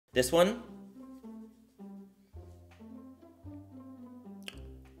This one.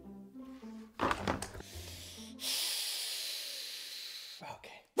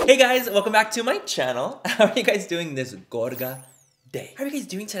 Hey guys, welcome back to my channel. How are you guys doing this gorga day? How are you guys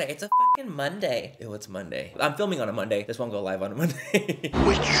doing today? It's a fucking Monday. Ew, it's Monday. I'm filming on a Monday. This won't go live on a Monday.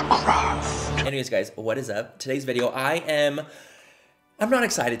 Witchcraft. Anyways, guys, what is up? Today's video, I'm not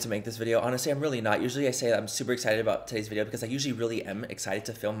excited to make this video. Honestly, I'm really not. Usually I say that I'm super excited about today's video because I usually really am excited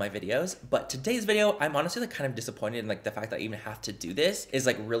to film my videos. But today's video, I'm honestly like kind of disappointed in like the fact that I even have to do this is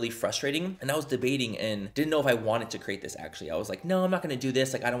like really frustrating. And I was debating and didn't know if I wanted to create this actually. I was like, no, I'm not gonna do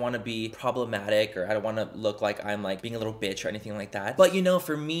this. Like, I don't wanna be problematic or I don't wanna look like I'm like being a little bitch or anything like that. But you know,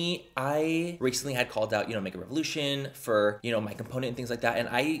 for me, I recently had called out, you know, Make a Revolution for, you know, my component and things like that. And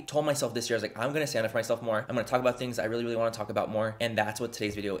I told myself this year, I was like, I'm gonna stand up for myself more. I'm gonna talk about things I really, really wanna talk about more. And that's what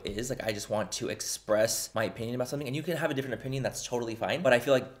today's video is. Like, I just want to express my opinion about something, and you can have a different opinion, that's totally fine, but I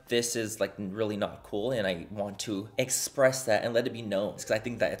feel like this is like really not cool, and I want to express that and let it be known because I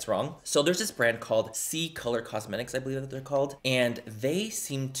think that it's wrong. So there's this brand called ccolor Cosmetics, I believe that they're called, and they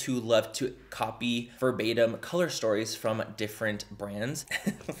seem to love to copy verbatim color stories from different brands.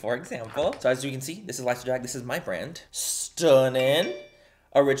 For example, so as you can see, this is Life's a Drag. This is my brand. Stunning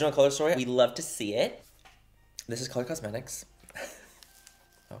original color story. We love to see it. This is Color Cosmetics.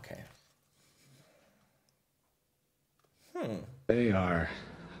 Okay. They are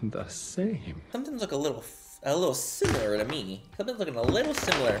the same. Something's look a little similar to me. Something's looking a little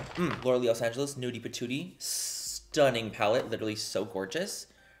similar. Laura Lee Los Angeles, Nudie Patootie. Stunning palette, literally so gorgeous.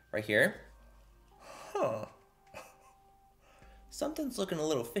 Right here. Huh. Something's looking a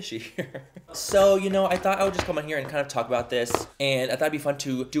little fishy here. So, you know, I thought I would just come on here and kind of talk about this. And I thought it'd be fun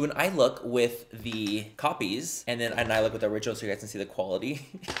to do an eye look with the copies and then an eye look with the original so you guys can see the quality.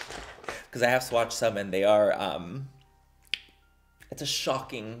 Because I have swatched some and they are, it's a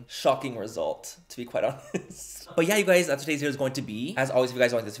shocking result, to be quite honest. But yeah, you guys, that's what today's video is going to be. As always, if you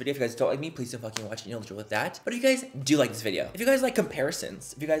guys like this video, if you guys don't like me, please don't fucking watch it. You know the drill with that. But if you guys do like this video, if you guys like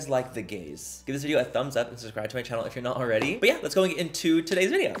comparisons, if you guys like the gays, give this video a thumbs up and subscribe to my channel if you're not already. But yeah, let's go and get into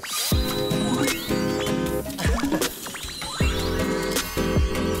today's video.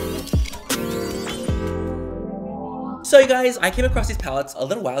 So you guys, I came across these palettes a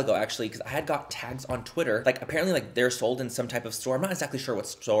little while ago actually because I had got tags on Twitter. Like apparently like they're sold in some type of store. I'm not exactly sure what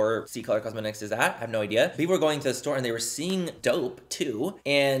store ccolor Cosmetics is at. I have no idea. People were going to the store and they were seeing Dope too.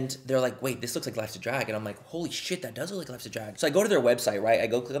 And they're like, wait, this looks like Life's a Drag. And I'm like, holy shit, that does look like Life's a Drag. So I go to their website, right? I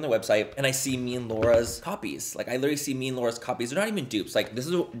go click on their website and I see me and Laura's copies. Like I literally see me and Laura's copies. They're not even dupes. Like this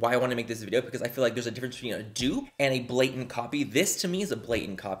is why I want to make this video because I feel like there's a difference between a dupe and a blatant copy. This to me is a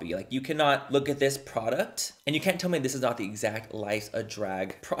blatant copy. Like you cannot look at this product and you can't tell me this is not the exact Life's a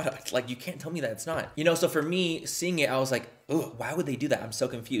Drag product. Like you can't tell me that it's not. You know, so for me, seeing it, I was like, oh, why would they do that? I'm so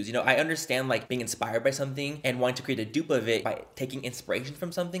confused. You know, I understand like being inspired by something and wanting to create a dupe of it by taking inspiration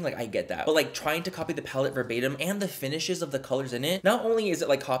from something. Like I get that. But like trying to copy the palette verbatim and the finishes of the colors in it, not only is it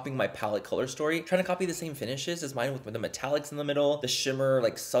like copying my palette color story, trying to copy the same finishes as mine with the metallics in the middle, the shimmer,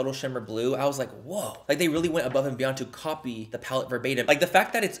 like subtle shimmer blue. I was like, whoa. Like they really went above and beyond to copy the palette verbatim. Like the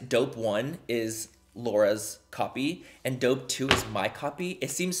fact that it's Dope 1 is Laura's copy and Dope 2 is my copy, it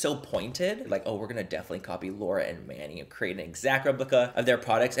seems so pointed. Like, oh, we're gonna definitely copy Laura and Manny and create an exact replica of their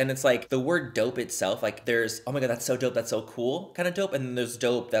products. And it's like the word dope itself, like there's, oh my god, that's so dope, that's so cool kind of dope. And then there's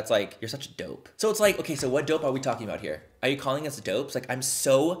dope that's like, you're such a dope. So it's like, okay, so what dope are we talking about here? Are you calling us dopes? Like, I'm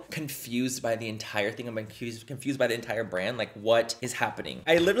so confused by the entire thing. I'm confused by the entire brand. Like, what is happening?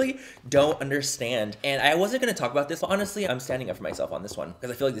 I literally don't understand. And I wasn't gonna talk about this, but honestly, I'm standing up for myself on this one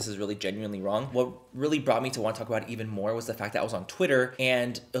because I feel like this is really genuinely wrong. What really brought me to want to talk about it even more was the fact that I was on Twitter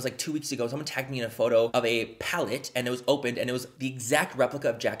and it was like 2 weeks ago, someone tagged me in a photo of a palette and it was opened and it was the exact replica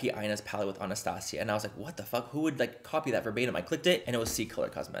of Jackie Aina's palette with Anastasia. And I was like, what the fuck? Who would like copy that verbatim? I clicked it and it was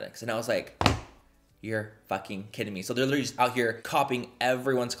ccolor Cosmetics. And I was like, you're fucking kidding me. So they're literally just out here copying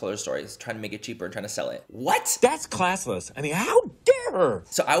everyone's color stories, trying to make it cheaper and trying to sell it. What? That's classless. I mean, how dare her?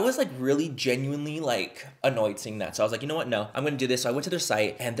 So I was like really genuinely like annoyed seeing that. So I was like, you know what? No, I'm gonna do this. So I went to their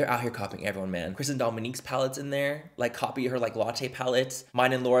site and they're out here copying everyone, man. Kristen Dominique's palettes in there, like copy her like latte palettes.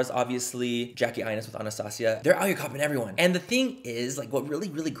 Mine and Laura's obviously, Jackie Aina's with Anastasia. They're out here copying everyone. And the thing is like what really,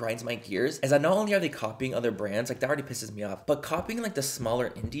 really grinds my gears is that not only are they copying other brands, like that already pisses me off, but copying like the smaller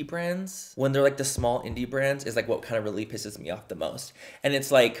indie brands when they're like the small indie brands is like what kind of really pisses me off the most. And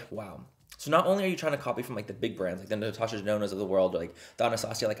it's like, wow. So not only are you trying to copy from like the big brands, like the Natasha Denonas of the world, or like the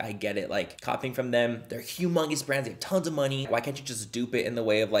Anastasia, like I get it, like copying from them, they're humongous brands, they have tons of money. Why can't you just dupe it in the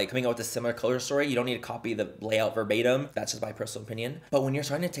way of like coming out with a similar color story? You don't need to copy the layout verbatim. That's just my personal opinion. But when you're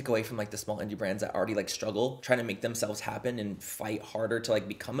starting to take away from like the small indie brands that already like struggle, trying to make themselves happen and fight harder to like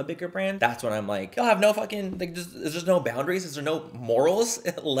become a bigger brand, that's when I'm like, y'all have no fucking, like, is there no boundaries? Is there no morals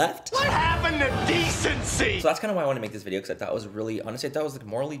left? What happened to decency? So that's kind of why I want to make this video, because I thought it was really, honestly, I thought it was like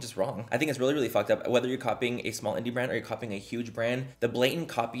morally just wrong. I think it's really, really fucked up. Whether you're copying a small indie brand or you're copying a huge brand, the blatant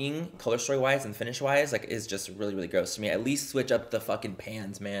copying color story wise and finish wise, like, is just really, really gross to me. At least switch up the fucking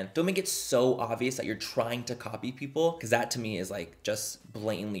pans, man. Don't make it so obvious that you're trying to copy people, because that to me is like just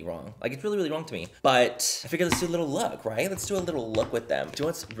blatantly wrong. Like, it's really, really wrong to me. But I figured let's do a little look, right? Let's do a little look with them. Do you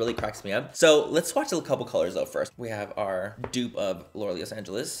know what really cracks me up? So let's swatch a couple colors though first. We have our dupe of L'Oreal Los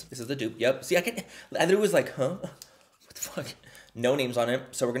Angeles. This is the dupe. Yep. See, I can, and there was like, huh? What the fuck? No names on it.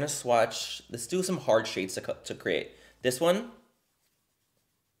 So we're gonna swatch. Let's do some hard shades to create. This one.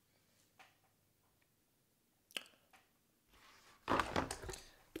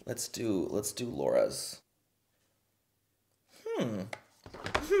 Let's do Laura's.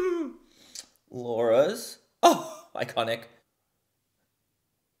 Laura's. Oh, iconic.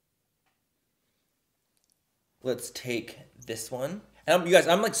 Let's take this one. And you guys,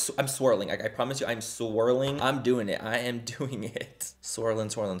 I'm swirling. Like, I promise you, I'm swirling. I'm doing it. I am doing it.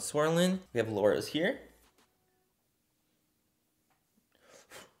 Swirling, swirling, swirling. We have Laura's here.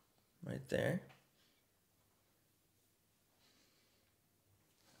 Right there.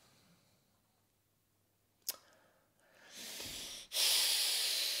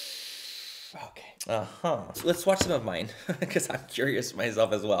 Okay. So let's watch some of mine, because I'm curious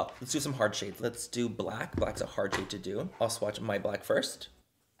myself as well. Let's do some hard shades. Let's do black. Black's a hard shade to do. I'll swatch my black first.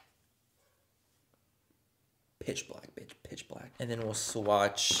 Pitch black, bitch. Pitch black. And then we'll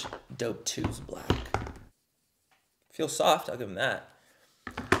swatch Dope 2's black. Feels soft. I'll give him that.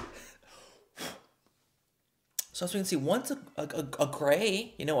 So as we can see, one's a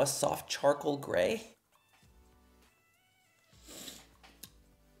gray, you know, a soft charcoal gray.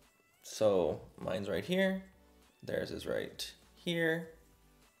 So mine's right here, theirs is right here.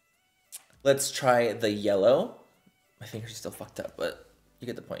 Let's try the yellow. My fingers are still fucked up, but you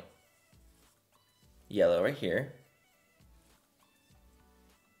get the point. Yellow right here.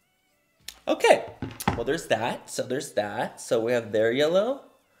 Okay, well there's that, so there's that. So we have their yellow.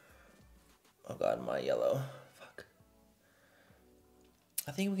 Oh God, my yellow. Fuck.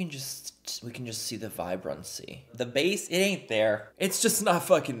 I think we can just see the vibrancy. The base, it ain't there. It's just not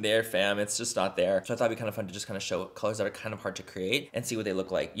fucking there, fam. It's just not there. So I thought it'd be kind of fun to just kind of show colors that are kind of hard to create and see what they look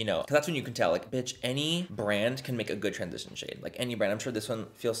like, you know, because that's when you can tell, like, bitch, any brand can make a good transition shade. Like any brand. I'm sure this one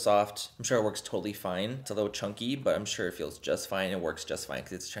feels soft. I'm sure it works totally fine. It's a little chunky, but I'm sure it feels just fine. It works just fine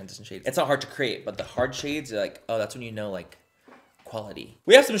because it's a transition shade. It's not hard to create, but the hard shades are like, oh, that's when you know, like, quality.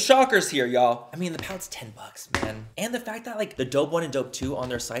 We have some shockers here, y'all. I mean, the palette's $10, man. And the fact that like the Dope 1 and Dope 2 on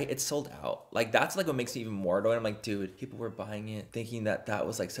their site, it's sold out. Like, that's like what makes me even more annoyed. I'm like, dude, people were buying it thinking that that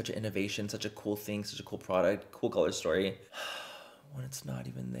was like such an innovation, such a cool thing, such a cool product, cool color story. When it's not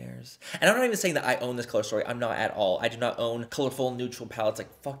even theirs. And I'm not even saying that I own this color story. I'm not at all. I do not own colorful neutral palettes.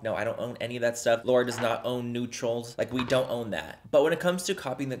 Like, fuck no, I don't own any of that stuff. Laura does not own neutrals. Like, we don't own that. But when it comes to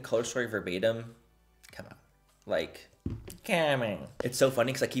copying the color story verbatim, come on. Like, come on. It's so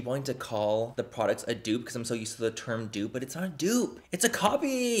funny because I keep wanting to call the products a dupe because I'm so used to the term dupe, but it's not a dupe. It's a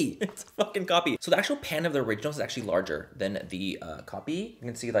copy. It's a fucking copy. So the actual pan of the originals is actually larger than the copy. You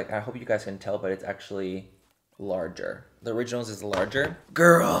can see, like, I hope you guys can tell, but it's actually larger. The originals is larger.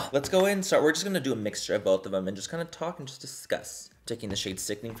 Girl. Let's go in and start. We're just going to do a mixture of both of them and just kind of talk and just discuss. Taking the shade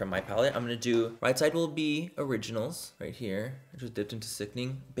Sickening from my palette. I'm going to do, right side will be originals right here. I just dipped into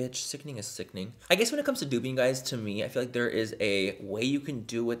Sickening. Bitch, Sickening is sickening. I guess when it comes to duping, guys, to me, I feel like there is a way you can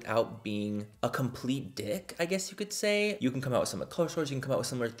do without being a complete dick, I guess you could say. You can come out with some color stories, you can come out with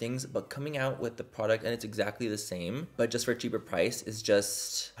similar things, but coming out with the product and it's exactly the same, but just for a cheaper price is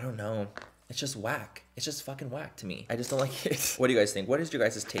just, I don't know. It's just whack. It's just fucking whack to me. I just don't like it. What do you guys think? What is your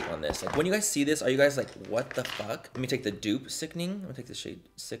guys' take on this? Like, when you guys see this, are you guys like, what the fuck? Let me take the dupe Sickening. I'm gonna take the shade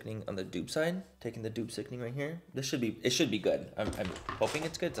Sickening on the dupe side. Taking the dupe Sickening right here. It should be good. I'm hoping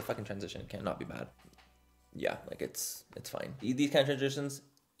it's good. It's a fucking transition. It cannot be bad. Yeah, like it's fine. These kind of transitions,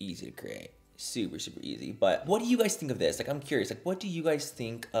 easy to create. Super, super easy. But what do you guys think of this? Like, I'm curious, like, what do you guys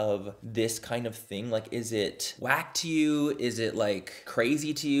think of this kind of thing? Like, is it whack to you? Is it like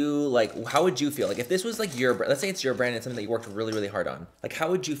crazy to you? Like, how would you feel? Like, if this was like your brand, let's say it's your brand and something that you worked really, really hard on. Like, how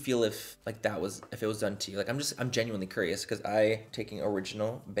would you feel if like if it was done to you? Like, I'm genuinely curious because taking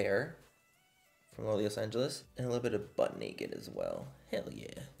original Bear from Los Angeles and a little bit of Butt Naked as well. Hell yeah.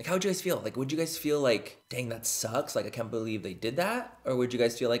 Like, how would you guys feel? Like, would you guys feel like, dang, that sucks? Like, I can't believe they did that? Or would you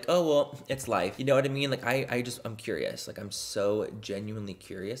guys feel like, oh, well, it's life. You know what I mean? Like, I'm curious. Like, I'm so genuinely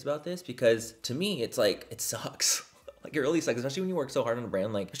curious about this because to me, it's like, it sucks. Like, it really sucks, especially when you work so hard on a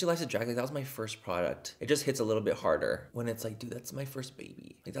brand. Like, especially Life's a Drag, like, that was my first product. It just hits a little bit harder when it's like, dude, that's my first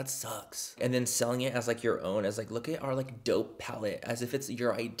baby. Like, that sucks. And then selling it as like your own, as like, look at our like dope palette, as if it's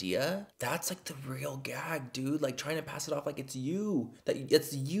your idea. That's like the real gag, dude. Like, trying to pass it off like it's you, that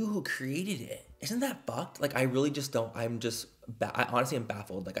it's you who created it. Isn't that fucked? Like, I really just don't, I honestly am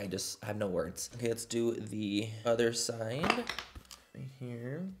baffled. Like, I have no words. Okay, let's do the other side right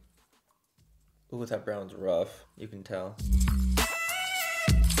here. Ooh, that brown's rough. You can tell.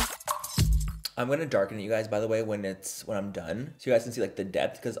 I'm gonna darken it, you guys, by the way, when I'm done, so you guys can see like the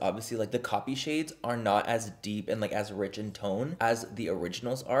depth, because obviously like the copy shades are not as deep and like as rich in tone as the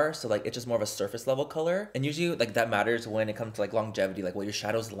originals are. So like it's just more of a surface level color, and usually like that matters when it comes to like longevity. Like, will your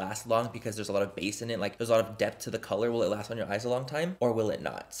shadows last long because there's a lot of base in it? Like, there's a lot of depth to the color. Will it last on your eyes a long time, or will it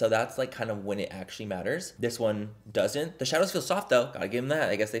not? So that's like kind of when it actually matters. This one doesn't. The shadows feel soft though. Gotta give them that.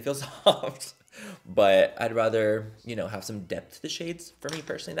 I guess they feel soft. But I'd rather, you know, have some depth to the shades for me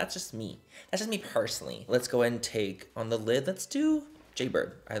personally. That's just me. That's just me personally. Let's go ahead and take on the lid. Let's do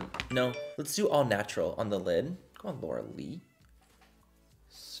Jaybird. No, let's do all natural on the lid. Come on, Laura Lee.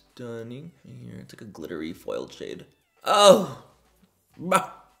 Stunning. Here, it's like a glittery foiled shade. Oh,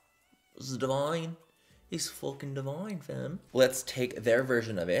 this is divine. He's fucking divine, fam. Let's take their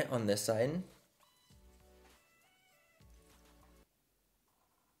version of it on this side.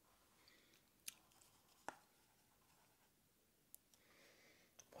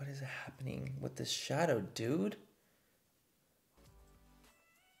 What is happening with this shadow, dude?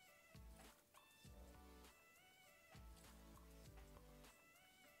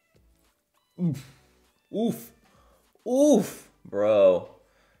 Oof. Oof. Oof. Bro.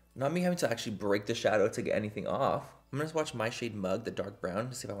 Not me having to actually break the shadow to get anything off. I'm gonna just watch my shade Mug, the dark brown,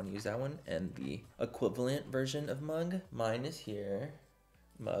 to see if I want to use that one. And the equivalent version of Mug. Mine is here.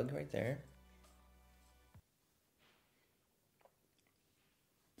 Mug right there.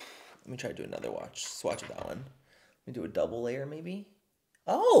 Let me try to do another swatch of that one. Let me do a double layer maybe.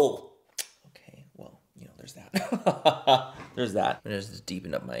 Oh! Okay, well, you know, there's that. There's that. I'm gonna just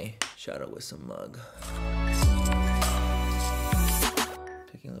deepen up my shadow with some Mug.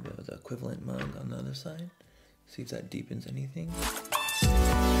 Taking a little bit of the equivalent Mug on the other side. See if that deepens anything.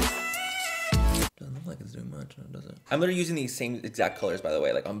 Doesn't look like it's doing much, no, does it? I'm literally using these same exact colors, by the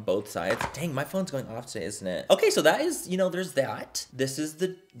way, like on both sides. Dang, my phone's going off today, isn't it? Okay, so that is, you know, there's that. This is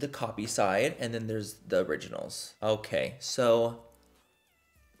the copy side, and then there's the originals. Okay, so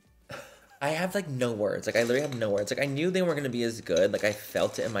I have like no words. Like, I literally have no words. Like, I knew they weren't gonna be as good. Like, I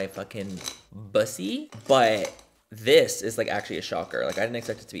felt it in my fucking bussy, but this is like actually a shocker. Like, I didn't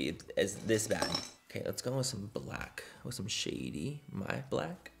expect it to be as this bad. Okay, let's go with some black, with some shady, my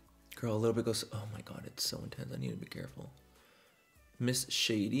black. Girl, a little bit goes, oh my God, it's so intense. I need to be careful. Miss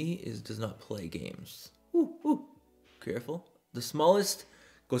Shady does not play games. Ooh, ooh, careful. The smallest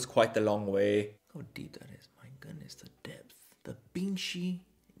goes quite the long way. How deep that is, my goodness, the depth. The beachy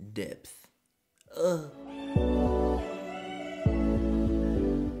depth. Ooh,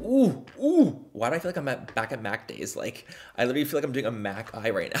 ooh. Why do I feel like I'm back at MAC days? Like, I literally feel like I'm doing a MAC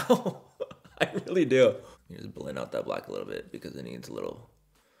eye right now. I really do. You just blend out that black a little bit because it needs a little.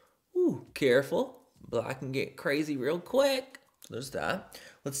 Ooh, careful. Black can get crazy real quick. There's that.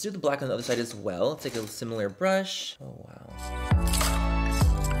 Let's do the black on the other side as well. Let's take a similar brush. Oh, wow.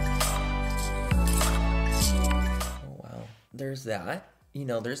 Oh, wow. There's that. You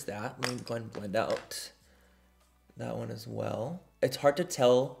know, there's that. Let me go ahead and blend out that one as well. It's hard to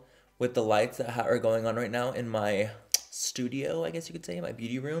tell with the lights that are going on right now in my studio, I guess you could say, my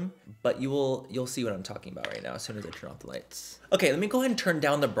beauty room, but you'll see what I'm talking about right now as soon as I turn off the lights. Okay, let me go ahead and turn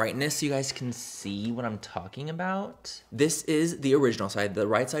down the brightness so you guys can see what I'm talking about. This is the original side. The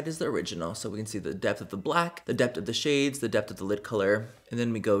right side is the original, so we can see the depth of the black, the depth of the shades, the depth of the lid color, and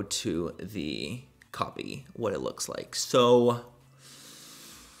then we go to the copy, what it looks like. So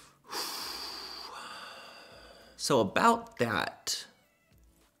about that.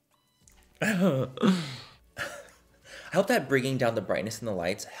 I hope that bringing down the brightness and the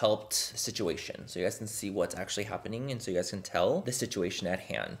lights helped the situation so you guys can see what's actually happening and so you guys can tell the situation at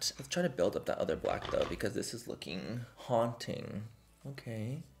hand. Let's try to build up that other black though because this is looking haunting.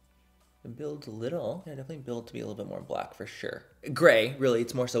 Okay. It builds a little. Yeah, definitely build to be a little bit more black for sure. Gray, really,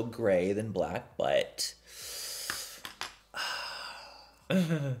 it's more so gray than black, but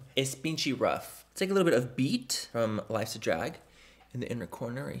it's beachy rough. Let's take a little bit of beat from Life's a Drag in the inner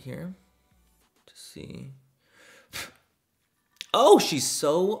corner right here to see. Oh, she's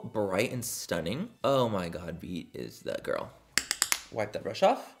so bright and stunning. Oh my God, B is that girl. Wipe that brush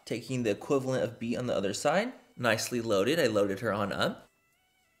off. Taking the equivalent of B on the other side. Nicely loaded. I loaded her on up.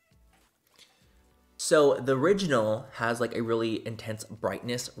 So the original has like a really intense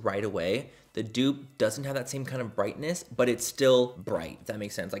brightness right away. The dupe doesn't have that same kind of brightness, but it's still bright, if that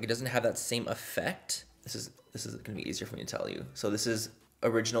makes sense. Like it doesn't have that same effect. This is gonna be easier for me to tell you. So this is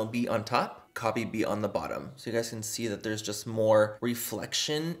original B on top, copy B on the bottom. So you guys can see that there's just more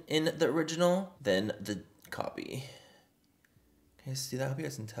reflection in the original than the copy. Can you see that? I hope you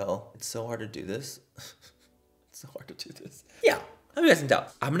guys can tell. It's so hard to do this. It's so hard to do this. Yeah, I hope you guys can tell.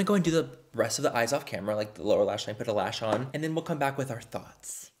 I'm gonna go and do the rest of the eyes off camera, like the lower lash line, put a lash on, and then we'll come back with our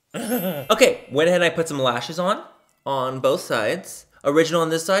thoughts. Okay, went ahead and I put some lashes on both sides. Original on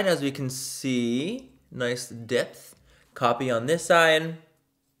this side, as we can see, nice depth. Copy on this side.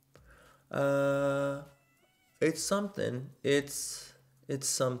 It's something. It's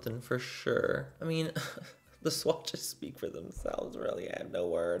something for sure. I mean, the swatches speak for themselves, really. I have no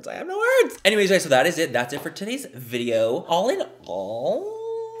words. I have no words. Anyways, guys, so that is it. That's it for today's video. All in all,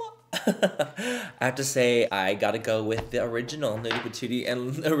 I have to say, I gotta go with the original Nudie Patootie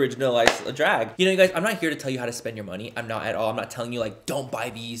and original Ice Drag. You know, you guys, I'm not here to tell you how to spend your money. I'm not at all. I'm not telling you, like, don't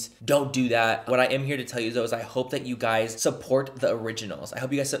buy these, don't do that. What I am here to tell you, though, is I hope that you guys support the originals. I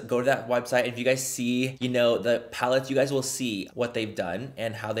hope you guys go to that website. And if you guys see, you know, the palettes, you guys will see what they've done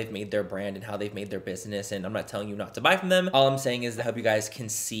and how they've made their brand and how they've made their business. And I'm not telling you not to buy from them. All I'm saying is I hope you guys can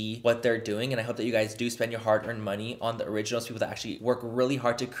see what they're doing. And I hope that you guys do spend your hard-earned money on the originals, people that actually work really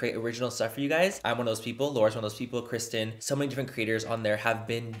hard to create original stuff for you guys. I'm one of those people. Laura's one of those people. Kristen. So many different creators on there have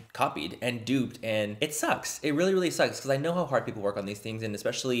been copied and duped, and it sucks. It really, really sucks because I know how hard people work on these things, and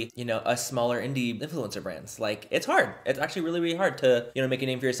especially, you know, us smaller indie influencer brands. Like, it's hard. It's actually really, really hard to, you know, make a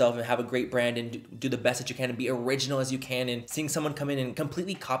name for yourself and have a great brand and do the best that you can and be original as you can. And seeing someone come in and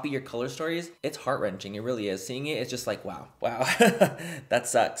completely copy your color stories, it's heart-wrenching. It really is. Seeing it, it's just like, wow, that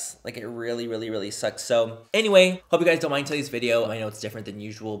sucks. Like, it really, really, really sucks. So anyway, hope you guys don't mind today's video. I know it's different than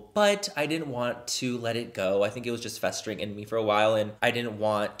usual, but I didn't want to let it go. I think it was just festering in me for a while, and I didn't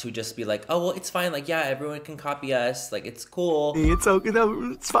want to just be like, oh, well, it's fine. Like, yeah, everyone can copy us. Like, it's cool. It's okay.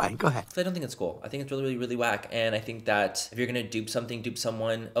 No, it's fine. Go ahead. So I don't think it's cool. I think it's really, really, really whack. And I think that if you're gonna dupe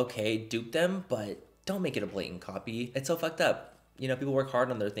someone, okay, dupe them, but don't make it a blatant copy. It's so fucked up. You know, people work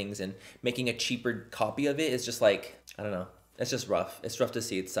hard on their things, and making a cheaper copy of it is just like, I don't know. It's just rough. It's rough to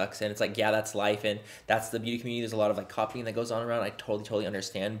see. It sucks. And it's like, yeah, that's life. And that's the beauty community. There's a lot of like copying that goes on around. I totally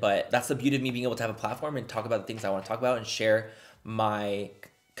understand. But that's the beauty of me being able to have a platform and talk about the things I want to talk about and share my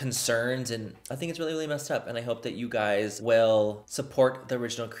concerns. And I think it's really, really messed up. And I hope that you guys will support the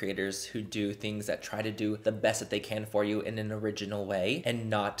original creators who do things that try to do the best that they can for you in an original way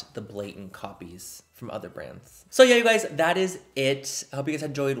and not the blatant copies from other brands. So yeah, you guys, that is it. I hope you guys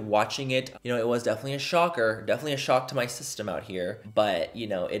enjoyed watching it. You know, it was definitely a shocker, definitely a shock to my system out here, but you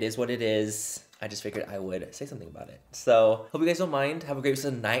know, it is what it is. I just figured I would say something about it. So hope you guys don't mind. Have a great rest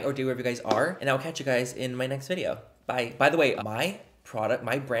of the night or day wherever you guys are, and I'll catch you guys in my next video. Bye. By the way, my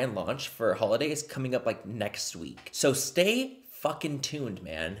brand launch for holiday is coming up like next week. So stay fucking tuned,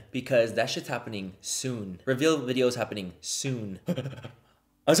 man, because that shit's happening soon. Reveal videos happening soon.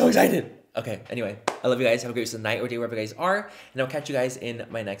 I'm so excited. Okay, anyway, I love you guys. Have a great rest of the night or day wherever you guys are, and I'll catch you guys in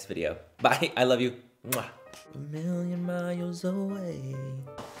my next video. Bye. I love you. Mwah. A million miles away.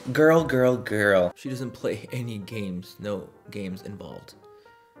 Girl. She doesn't play any games. No games involved.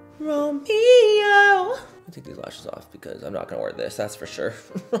 Romeo. I'll take these lashes off because I'm not gonna wear this. That's for sure.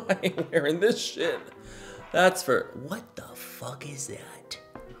 I ain't wearing this shit. That's for... What the fuck is that?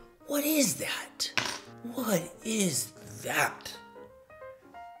 What is that? What is that?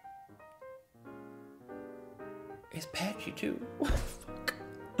 It's patchy too. What the fuck?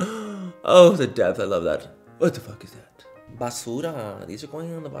 Oh, the depth. I love that. What the fuck is that? Basura. These are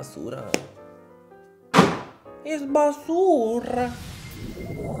going on the basura. It's basura.